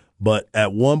this, but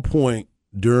at one point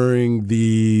during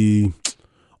the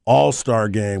All-Star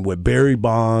game with Barry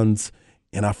Bonds,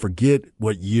 and I forget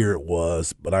what year it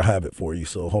was, but I have it for you,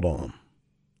 so hold on.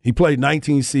 He played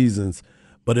 19 seasons,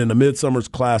 but in the Midsummer's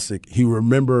Classic, he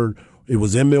remembered it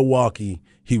was in Milwaukee.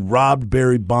 He robbed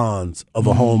Barry Bonds of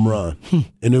a home run,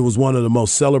 and it was one of the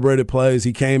most celebrated plays.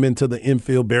 He came into the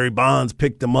infield. Barry Bonds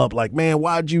picked him up like, man,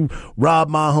 why'd you rob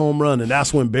my home run? And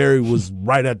that's when Barry was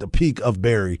right at the peak of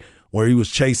Barry, where he was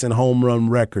chasing home run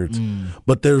records.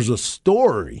 But there's a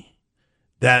story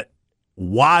that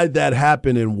why that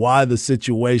happened and why the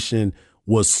situation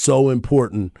was so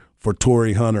important for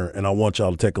Torrey Hunter, and I want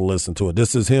y'all to take a listen to it.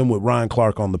 This is him with Ryan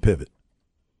Clark on the pivot.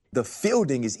 The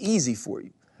fielding is easy for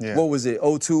you. Yeah. What was it?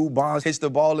 0-2, Bonds hits the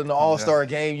ball in the All-Star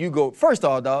game. You go, first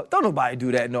off, dog, don't nobody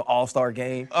do that in the All-Star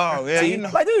game. Oh, yeah. See,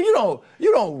 like, dude, you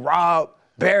don't rob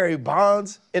Barry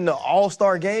Bonds in the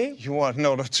All-Star game. You want to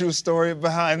know the true story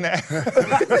behind that?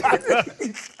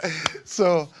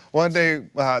 So one day,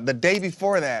 the day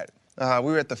before that,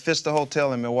 we were at the Vista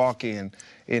Hotel in Milwaukee, and,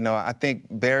 I think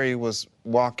Barry was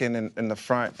walking in the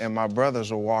front, and my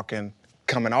brothers were walking,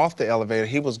 coming off the elevator.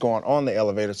 He was going on the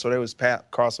elevator, so they was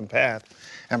crossing paths.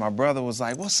 And my brother was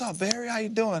like, "What's up, Barry? How you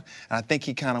doing?" And I think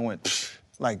he kind of went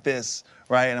like this,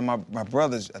 right? And my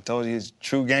brothers, I told you, he's a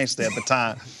true gangster at the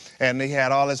time. And he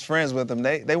had all his friends with him.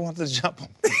 They wanted to jump him.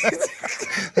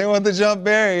 They wanted to jump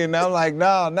Barry. And I'm like,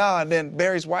 no. And then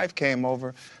Barry's wife came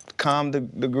over to calm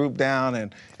the group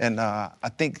down. And I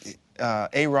think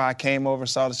A-Rod came over,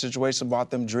 saw the situation, bought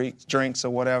them drinks or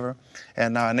whatever.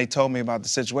 And they told me about the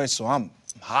situation. So I'm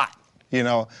hot,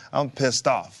 I'm pissed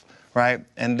off. Right?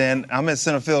 And then I'm in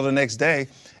center field the next day,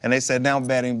 and they said, now I'm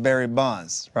batting Barry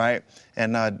Bonds, right?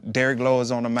 And Derek Lowe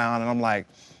is on the mound, and I'm like,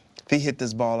 if he hit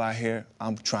this ball out here,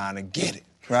 I'm trying to get it,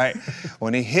 right?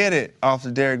 When he hit it off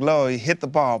of Derek Lowe, he hit the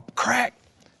ball, crack.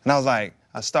 And I was like,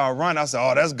 I started running. I said,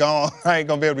 oh, that's gone. I ain't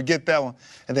going to be able to get that one.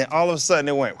 And then all of a sudden,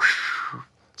 it went,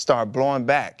 started blowing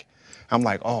back. I'm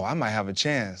like, oh, I might have a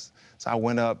chance. So I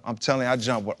went up. I'm telling you, I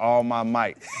jumped with all my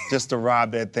might just to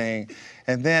rob that thing.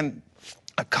 And then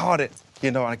I caught it,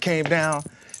 and I came down,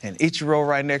 and Ichiro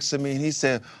right next to me, and he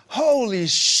said, holy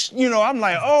I'm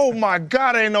like, oh my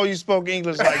God, I didn't know you spoke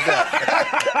English like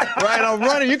that. Right, I'm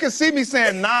running, you can see me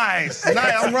saying nice.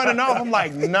 I'm running off, I'm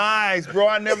like, nice, bro,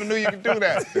 I never knew you could do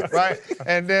that, right?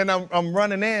 And then I'm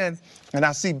running in, And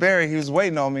I see Barry, he was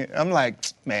waiting on me. I'm like,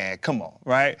 man, come on,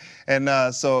 right? And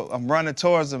so I'm running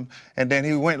towards him, and then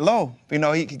he went low. You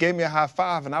know, he gave me a high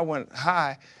five, and I went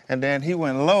high, and then he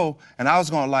went low, and I was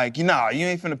going like, you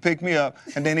ain't finna pick me up.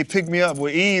 And then he picked me up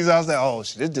with ease. I was like, oh,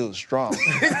 shit, this dude's strong.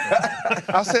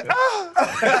 I said,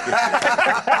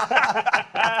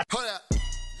 Hold up.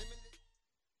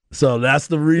 So that's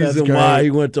the reason why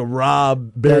he went to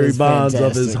rob Barry Bonds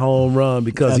of his home run,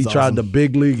 because he tried to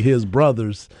big league his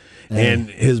brothers, and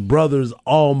his brothers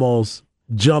almost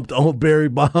jumped on Barry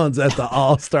Bonds at the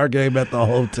All-Star game at the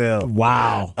hotel.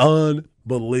 Wow.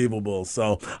 Unbelievable.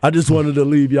 So I just wanted to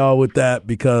leave y'all with that,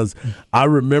 because I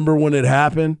remember when it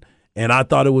happened, and I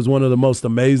thought it was one of the most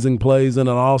amazing plays in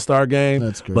an All-Star game.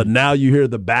 That's great. But now you hear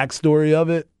the backstory of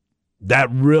it, that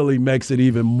really makes it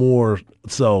even more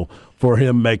so for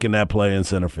him making that play in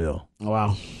center field.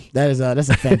 Wow. That's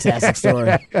a fantastic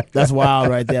story. That's wild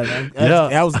right there, man.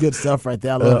 That was good stuff right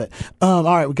there. I love it. All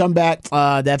right, we come back.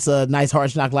 That's a nice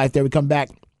Hard Knock Life there. We come back.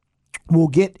 We'll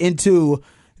get into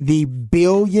the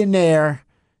billionaire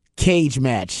cage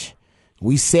match.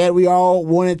 We said we all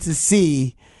wanted to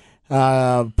see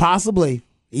possibly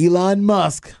Elon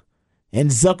Musk and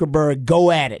Zuckerberg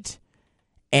go at it.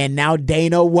 And now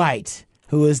Dana White,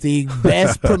 who is the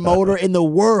best promoter in the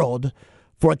world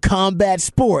for combat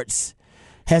sports,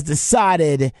 has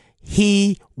decided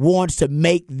he wants to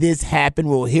make this happen.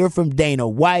 We'll hear from Dana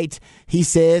White. He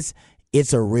says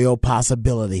it's a real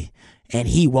possibility, and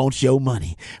he wants your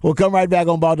money. We'll come right back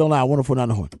on Ball Don't Lie, 104.9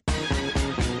 The Horn.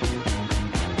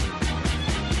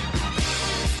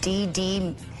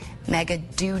 DD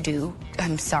Mangudu.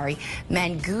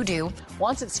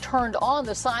 Once it's turned on,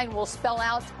 the sign will spell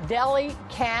out Deli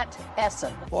Cat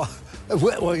Essen. Well,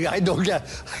 I don't get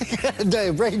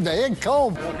brain man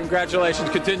comb. Well, congratulations.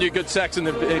 Continue good sex in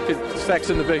the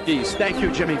Big East. Thank you,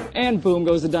 Jimmy. And boom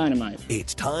goes the dynamite.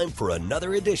 It's time for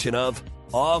another edition of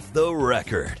Off the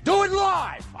Record. Do it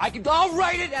live. I'll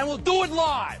write it and we'll do it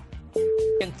live.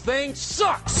 And thing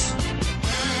sucks.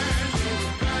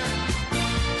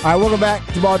 All right, welcome back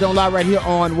to Ball Don't Lie right here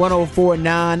on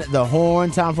 104.9 The Horn.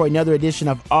 Time for another edition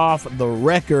of Off the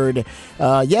Record.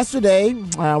 Yesterday,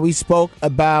 we spoke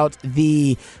about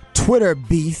the Twitter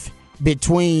beef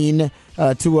between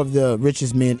two of the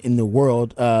richest men in the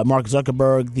world, Mark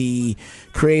Zuckerberg, the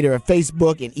creator of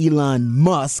Facebook, and Elon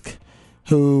Musk,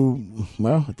 who,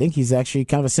 well, I think he's actually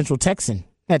kind of a Central Texan.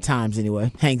 At times,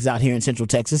 anyway, hangs out here in Central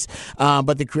Texas.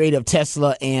 But the creator of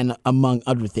Tesla and among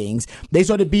other things, they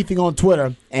started beefing on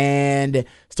Twitter and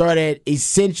started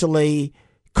essentially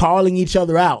calling each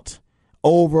other out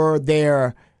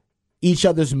over each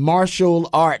other's martial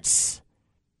arts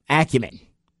acumen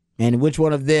and which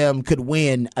one of them could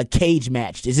win a cage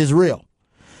match. This is real.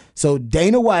 So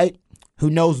Dana White, who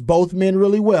knows both men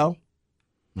really well,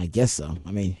 I guess so.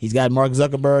 I mean, he's got Mark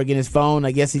Zuckerberg in his phone.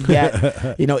 I guess he's got,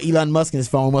 Elon Musk in his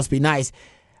phone. Must be nice.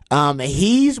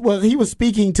 He was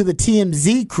speaking to the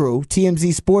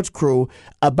TMZ Sports crew,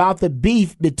 about the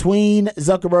beef between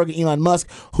Zuckerberg and Elon Musk,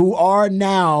 who are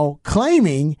now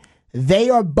claiming they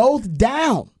are both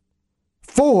down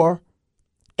for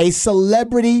a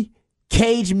celebrity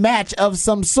cage match of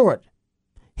some sort.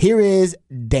 Here is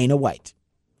Dana White.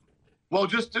 Well,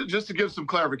 just to give some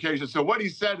clarification. So what he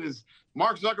said is,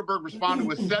 Mark Zuckerberg responded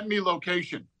with "send me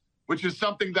location," which is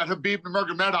something that Khabib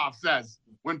Nurmagomedov says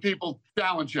when people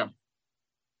challenge him.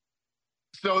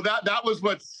 So that was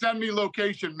what "send me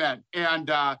location" meant. And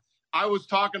I was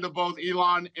talking to both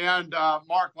Elon and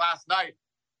Mark last night.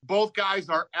 Both guys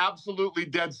are absolutely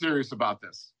dead serious about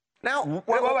this. Now,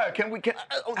 wait.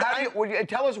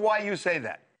 Tell us why you say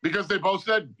that. Because they both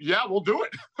said, yeah, we'll do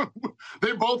it.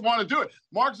 They both want to do it.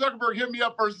 Mark Zuckerberg hit me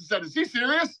up first and said, is he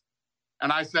serious?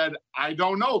 And I said, I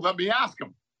don't know. Let me ask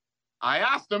him. I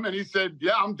asked him, and he said,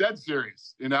 yeah, I'm dead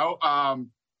serious. Obviously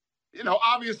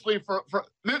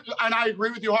and I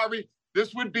agree with you, Harvey,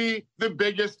 this would be the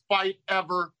biggest fight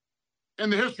ever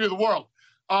in the history of the world.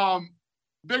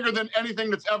 Bigger than anything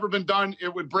that's ever been done.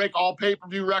 It would break all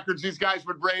pay-per-view records. These guys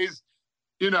would raise,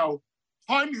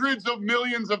 hundreds of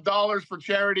millions of dollars for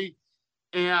charity.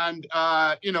 And,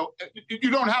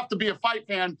 you don't have to be a fight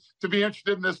fan to be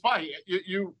interested in this fight.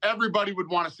 Everybody would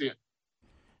want to see it.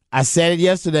 I said it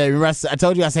yesterday. Remember, I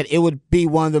told you, I said it would be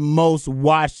one of the most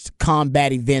watched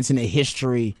combat events in the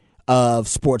history of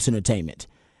sports entertainment.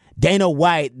 Dana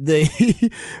White,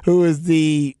 who is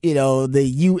the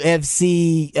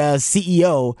UFC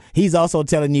CEO, he's also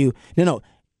telling you, no,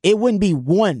 it wouldn't be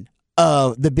one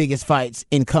of the biggest fights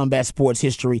in combat sports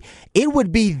history. It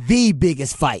would be the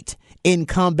biggest fight in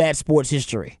combat sports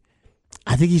history.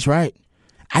 I think he's right.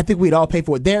 I think we'd all pay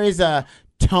for it. There is a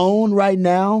tone right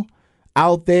now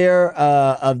out there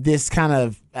of this kind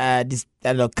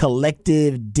of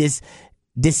collective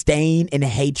disdain and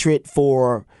hatred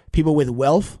for people with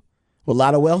wealth, with a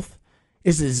lot of wealth.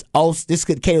 This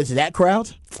could cater to that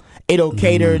crowd. It'll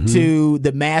cater to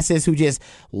the masses who just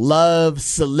love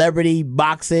celebrity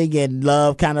boxing and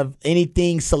love kind of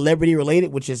anything celebrity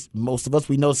related, which is most of us.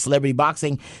 We know celebrity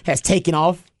boxing has taken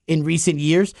off in recent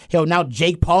years. Hell, now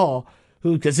Jake Paul,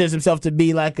 who considers himself to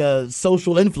be like a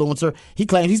social influencer, he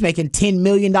claims he's making $10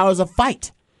 million a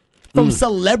fight from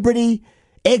celebrity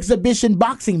exhibition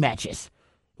boxing matches.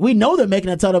 We know they're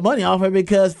making a ton of money off it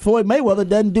because Floyd Mayweather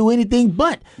doesn't do anything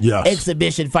but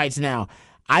exhibition fights now.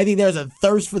 I think there's a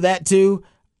thirst for that too.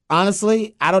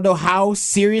 Honestly, I don't know how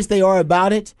serious they are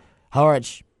about it.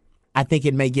 Harge, I think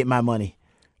it may get my money.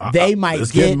 They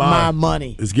might get my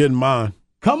money. It's getting mine.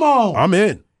 Come on. I'm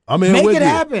in. I'm in Make with it you.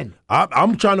 happen.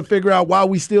 I'm trying to figure out why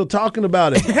we still talking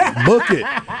about it. Book it.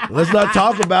 Let's not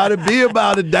talk about it. Be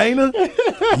about it, Dana.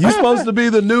 You supposed to be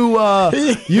the new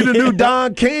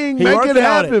Don King. Make it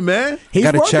happen, man.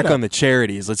 Got to check on the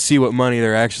charities. Let's see what money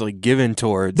they're actually giving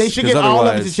towards. They should get all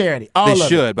of it to charity. They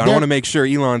should, but I want to make sure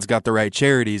Elon's got the right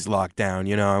charities locked down.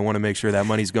 You know, I want to make sure that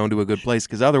money's going to a good place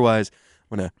because otherwise,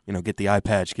 I'm gonna get the eye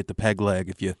patch, get the peg leg.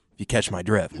 If you catch my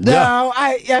drift. No,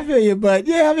 I feel you, but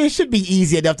it should be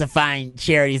easy enough to find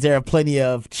charities. There are plenty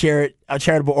of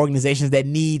charitable organizations that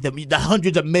need the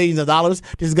hundreds of millions of dollars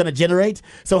this is going to generate.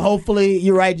 So hopefully,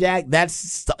 you're right, Jack.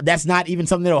 That's not even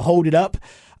something that'll hold it up.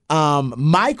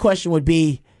 My question would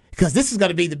be, because this is going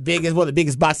to be one of the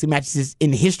biggest boxing matches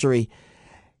in history,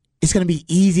 it's going to be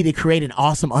easy to create an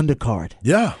awesome undercard.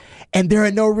 Yeah. And there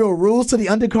are no real rules to the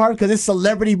undercard because it's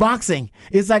celebrity boxing.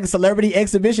 It's like a celebrity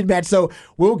exhibition match. So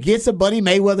we'll get some Buddy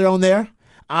Mayweather on there.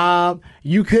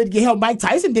 You could get Mike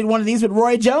Tyson did one of these with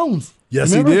Roy Jones.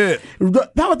 Yes, Remember? he did.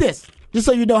 How about this? Just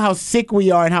so you know how sick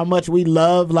we are and how much we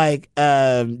love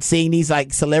seeing these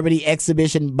like celebrity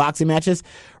exhibition boxing matches.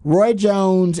 Roy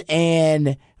Jones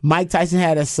and Mike Tyson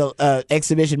had a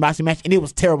exhibition boxing match, and it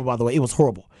was terrible, by the way. It was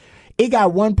horrible. It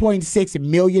got 1.6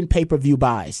 million pay-per-view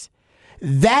buys.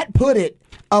 That put it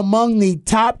among the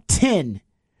top 10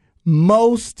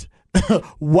 most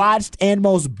watched and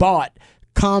most bought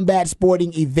combat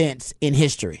sporting events in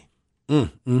history.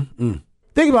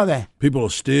 Think about that. People are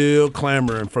still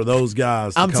clamoring for those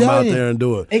guys to come out there and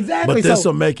do it. Exactly. But this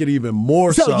will make it even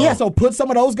more so. So put some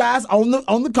of those guys on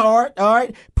the card, all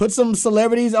right? Put some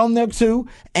celebrities on there too,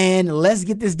 and let's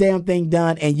get this damn thing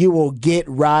done, and you will get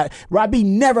Robbie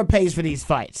never pays for these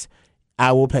fights.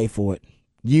 I will pay for it.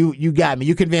 You got me.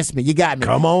 You convinced me. You got me.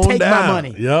 Come on Take down. my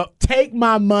money. Yep. Take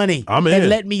my money. I'm in. And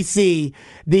let me see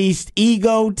these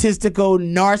egotistical,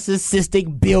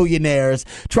 narcissistic billionaires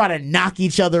try to knock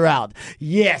each other out.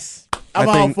 Yes. I'm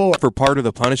all for it. For part of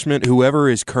the punishment, whoever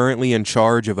is currently in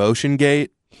charge of Ocean Gate,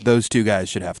 those two guys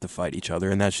should have to fight each other,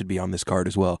 and that should be on this card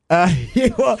as well.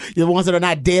 The ones that are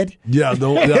not dead? Yeah,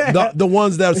 the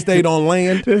ones that stayed on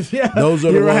land, those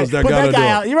are the ones that got to do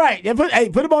it. You're right.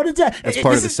 Put him on the tag. That's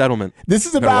part of the settlement. This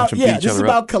is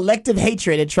about collective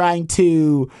hatred and trying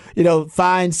to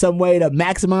find some way to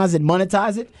maximize and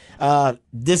monetize it. I'm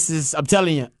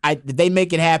telling you, if they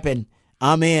make it happen,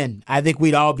 I'm in. I think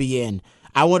we'd all be in.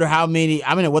 I wonder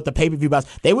what the pay-per-view buys.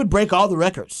 They would break all the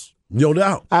records. No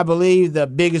doubt. I believe the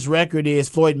biggest record is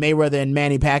Floyd Mayweather and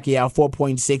Manny Pacquiao,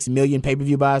 4.6 million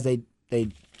pay-per-view buys. They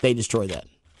destroy that.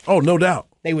 Oh, no doubt.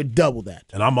 They would double that.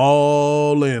 And I'm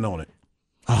all in on it.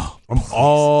 I'm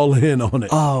all in on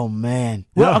it. Oh, man.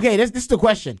 Well, okay, this is the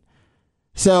question.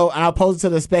 So, and I'll pose it to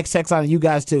the Specs text line and you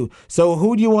guys too. So,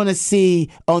 who do you want to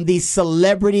see on the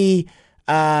celebrity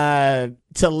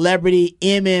MMA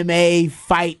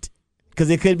fight? Because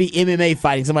it could be MMA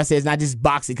fighting. Somebody says it's not just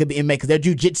boxing. It could be MMA because they're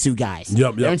jiu-jitsu guys.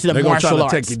 Yep. They're into the They're martial gonna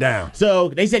arts. try to take you down. So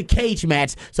they said cage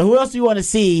match. So who else do you want to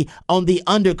see on the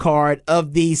undercard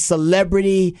of the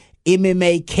celebrity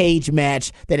MMA cage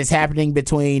match that is happening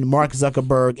between Mark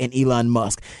Zuckerberg and Elon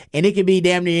Musk? And it could be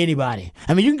damn near anybody.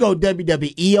 I mean, you can go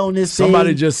WWE on this thing.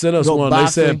 Somebody just sent us one.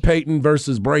 Boxing. They said Peyton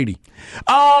versus Brady.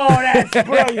 Oh, that's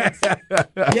brilliant.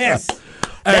 Yes.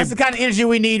 That's the kind of energy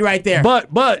we need right there.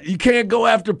 But you can't go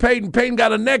after Peyton. Peyton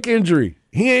got a neck injury.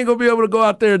 He ain't going to be able to go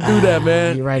out there and do that,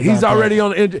 man. You're right. He's already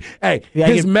on the injury. Hey,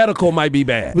 his medical might be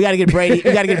bad. We got to get Brady.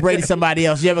 We got to get Brady somebody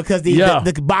else. Yeah, because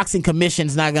the boxing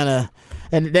commission's not going to.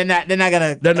 And they're not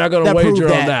gonna wager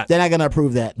on that. They're not gonna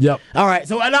approve that. Yep. All right.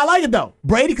 So and I like it though,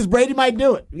 Brady, because Brady might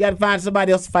do it. We got to find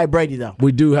somebody else to fight Brady though.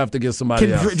 We do have to get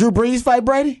somebody else. Can Drew Brees fight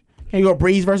Brady? Can you go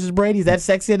Brees versus Brady? Is that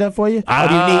sexy enough for you? Or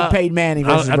do you need Peyton Manning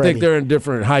versus Brady? I think they're in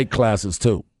different height classes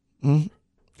too. Mm-hmm.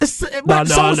 So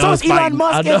is Elon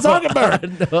Musk and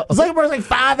Zuckerberg. Zuckerberg's like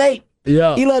 5'8".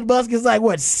 Yeah. Elon Musk is like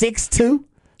what, 6'2"?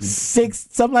 6,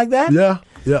 something like that. Yeah.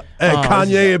 And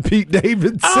Kanye and Pete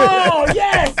Davidson. Oh,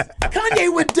 yes.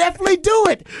 Kanye would definitely do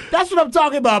it. That's what I'm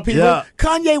talking about, people. Yeah.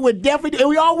 Kanye would definitely do it.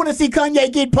 We all want to see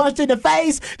Kanye get punched in the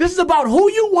face. This is about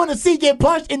who you want to see get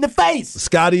punched in the face.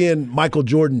 Scotty and Michael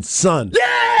Jordan's son.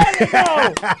 Yeah, there you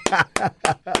go.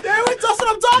 That's what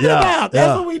I'm talking about.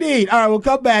 That's what we need. All right, we'll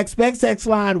come back. Specs text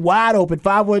line wide open,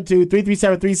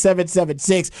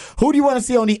 512-337-3776. Who do you want to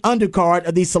see on the undercard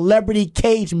of the celebrity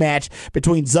cage match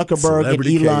between Zuckerberg and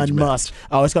Elon Musk?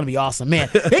 Oh, it's going to be awesome, man.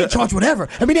 They charge whatever.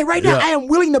 I mean, right now, I am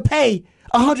willing to pay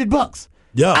 $100.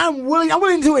 Yeah. I'm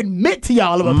willing to admit to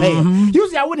y'all I'm going to pay it.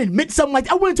 Usually I wouldn't admit something like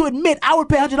that. I'm willing to admit I would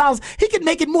pay $100. He could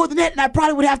make it more than that, and I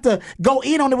probably would have to go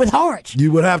in on it with Harge.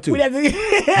 You would have to.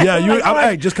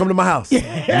 Hey, just come to my house. We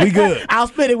good. I'll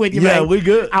split it with you, man. Yeah, we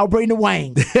good. I'll bring the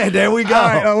wang. There we go. All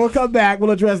right, we'll come back.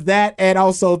 We'll address that and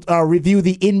also review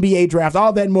the NBA draft.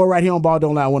 All that and more right here on Ball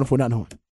Don't Lie, 104.9 Horn.